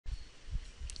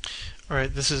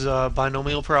Alright, this is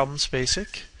Binomial Problems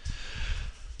Basic.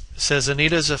 It says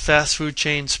Anita is a fast food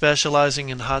chain specializing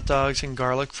in hot dogs and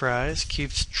garlic fries,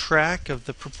 keeps track of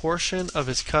the proportion of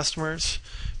its customers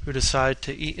who decide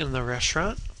to eat in the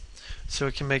restaurant, so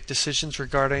it can make decisions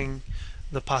regarding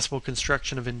the possible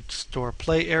construction of in-store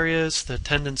play areas, the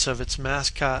attendance of its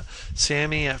mascot,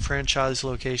 Sammy, at franchise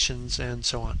locations, and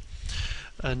so on.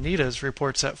 Anita's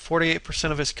reports that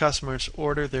 48% of its customers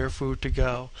order their food to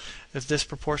go. If this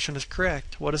proportion is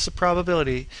correct, what is the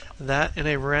probability that in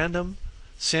a random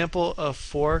sample of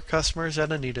 4 customers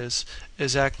at Anita's,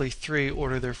 exactly 3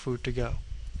 order their food to go?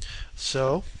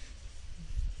 So,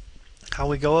 how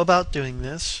we go about doing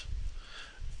this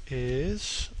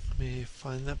is, let me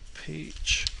find that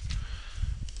page.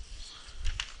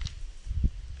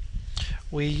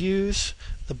 We use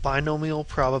the binomial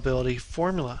probability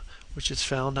formula, which is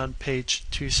found on page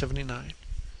 279.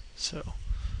 So,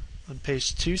 on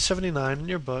page 279 in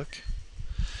your book,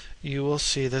 you will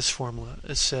see this formula.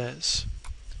 It says,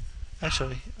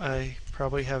 actually, I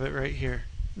probably have it right here.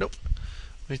 Nope.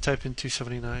 Let me type in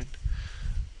 279.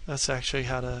 That's actually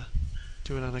how to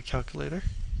do it on a calculator.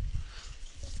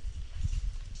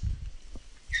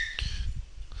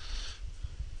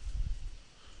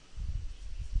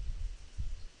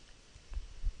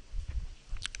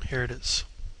 Here it is.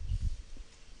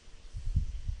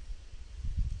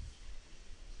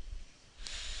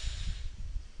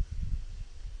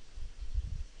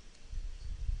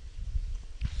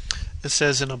 It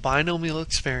says in a binomial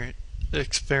experiment,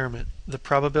 the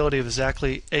probability of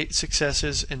exactly 8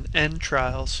 successes in n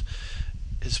trials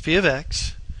is p of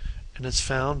x, and it's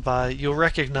found by, you'll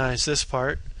recognize this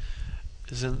part,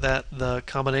 isn't that the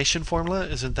combination formula?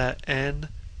 Isn't that n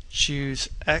choose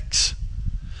x,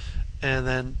 and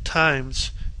then times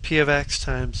p of x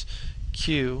times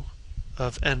q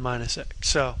of n minus x.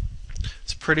 So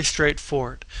it's pretty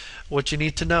straightforward. What you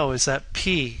need to know is that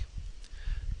P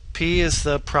is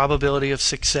the probability of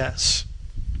success.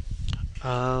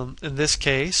 In this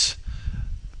case,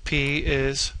 P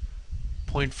is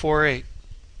 0.48.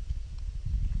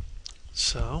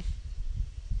 So,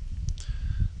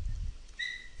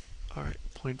 alright,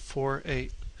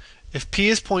 0.48. If P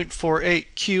is 0.48,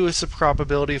 Q is the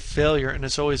probability of failure, and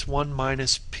it's always 1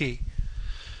 minus P.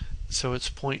 So it's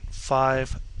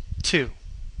 0.52.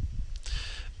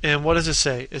 And what does it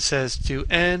say? It says, do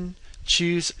n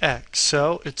choose x.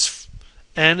 So it's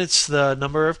n, it's the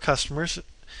number of customers,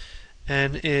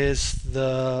 n is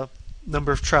the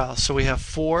number of trials. So we have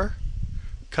 4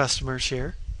 customers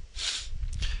here,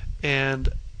 and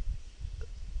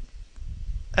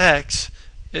x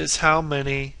is how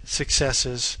many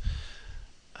successes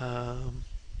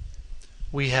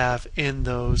we have in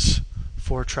those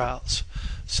 4 trials.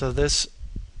 So this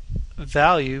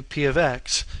value, p of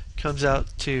x, comes out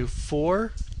to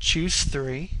 4 choose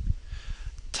 3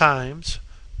 times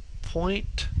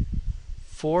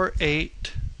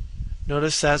 0.48.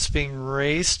 Notice that's being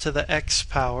raised to the x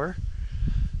power.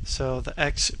 So the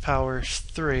x power is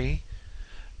 3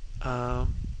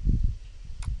 times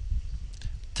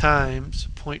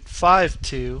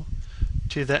 0.52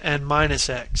 to the n minus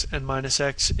x. N minus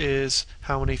x is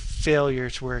how many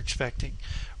failures we're expecting.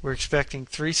 We're expecting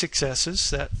 3 successes,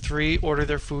 that 3 order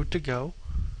their food to go,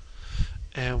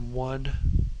 and 1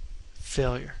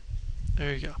 failure.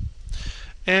 There you go.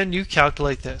 And you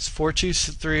calculate this. 4 choose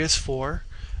 3 is 4,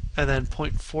 and then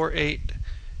 0.48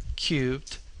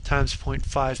 cubed times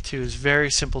 0.52 is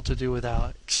very simple to do with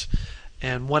Alex.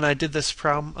 And when I did this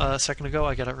problem a second ago,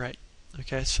 I got it right.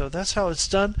 Okay, so that's how it's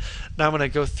done. Now I'm going to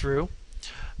go through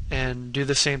and do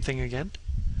the same thing again,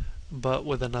 but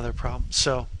with another problem.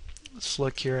 So let's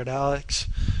look here at Alex.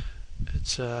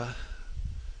 It's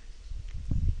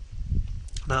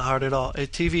not hard at all. A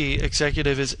TV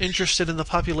executive is interested in the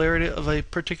popularity of a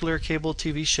particular cable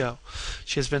TV show.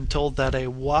 She has been told that a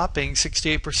whopping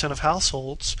 68% of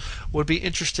households would be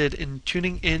interested in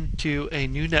tuning into a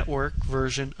new network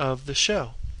version of the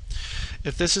show.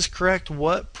 If this is correct,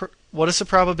 what is the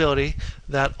probability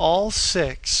that all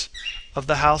 6 of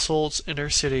the households in her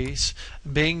cities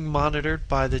being monitored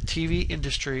by the TV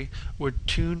industry would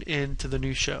tune in to the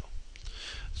new show?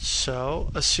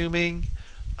 So, assuming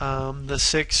the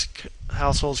 6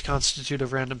 households constitute a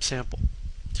random sample.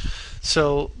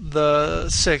 So the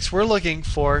 6, we're looking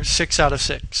for 6 out of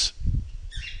 6.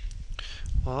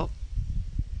 Well,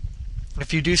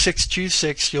 if you do 6 choose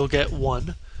 6, you'll get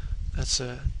 1. That's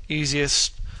the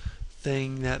easiest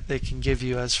thing that they can give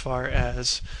you as far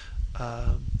as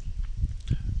a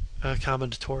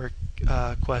combinatoric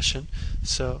question.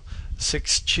 So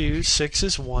 6 choose 6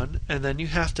 is 1, and then you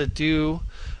have to do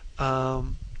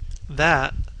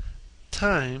that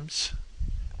times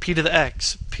p to the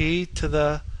x. P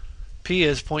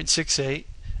is 0.68,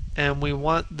 and we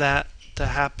want that to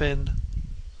happen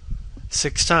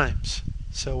 6 times.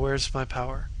 So where's my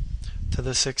power? To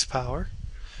the 6th power.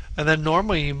 And then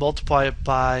normally you multiply it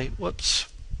by, well,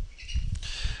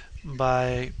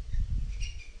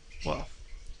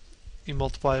 you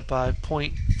multiply it by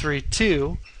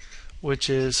 0.32, which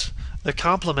is the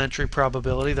complementary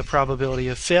probability, the probability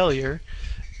of failure,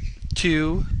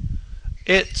 to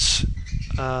its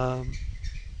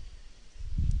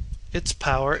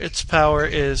power. Its power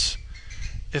is,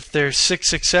 if there's 6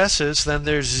 successes, then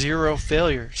there's 0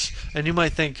 failures. And you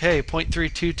might think, hey,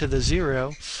 0.32 to the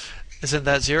 0, isn't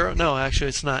that 0? No, actually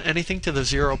it's not. Anything to the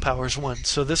 0 power is 1.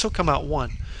 So this will come out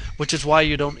 1, which is why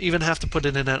you don't even have to put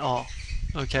it in at all.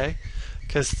 Okay?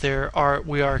 Because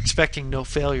we are expecting no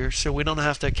failures, so we don't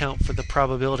have to account for the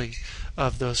probability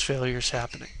of those failures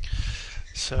happening.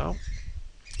 So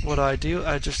what do?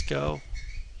 I just go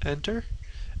enter,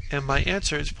 and my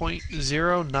answer is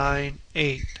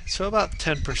 0.098, so about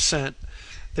 10%.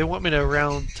 They want me to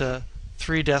round to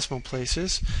 3 decimal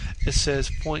places. It says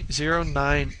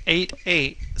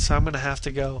 0.0988, so I'm going to have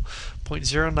to go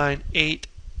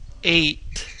 0.0988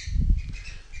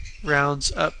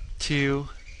 rounds up to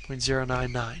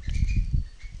 0.099.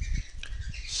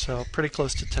 So pretty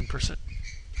close to 10%.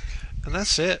 And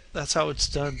that's it. That's how it's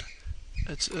done.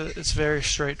 It's very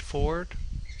straightforward.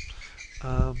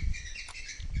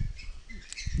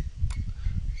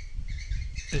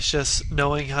 It's just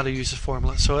knowing how to use the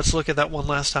formula. So let's look at that one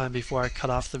last time before I cut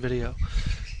off the video.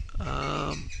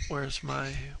 Where's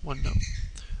my OneNote?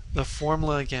 The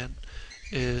formula again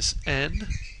is n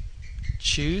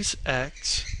choose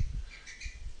x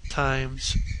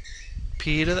times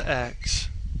p to the x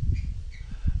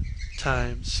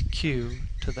times q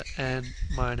to the n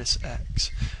minus x.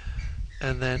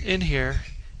 And then in here,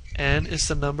 n is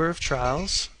the number of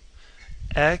trials,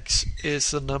 x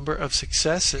is the number of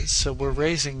successes, so we're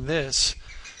raising this.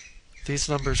 These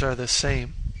numbers are the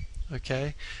same,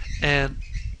 okay? And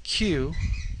q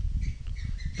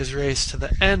is raised to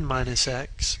the n minus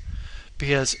x,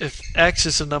 because if x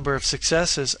is the number of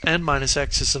successes, n minus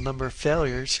x is the number of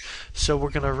failures, so we're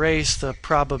going to raise the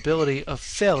probability of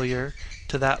failure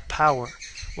to that power.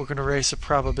 We're going to raise the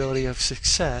probability of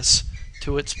success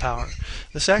to its power.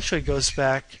 This actually goes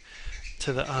back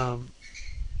to the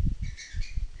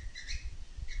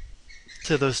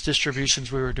to those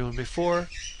distributions we were doing before.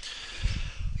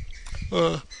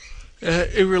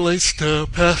 It relates to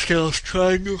Pascal's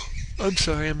triangle. I'm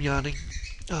sorry, I'm yawning.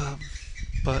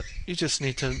 But you just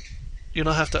need to, you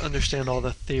don't have to understand all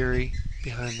the theory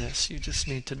behind this. You just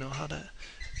need to know how to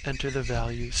enter the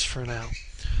values for now.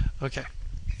 Okay.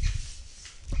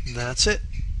 That's it.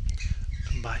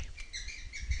 Bye.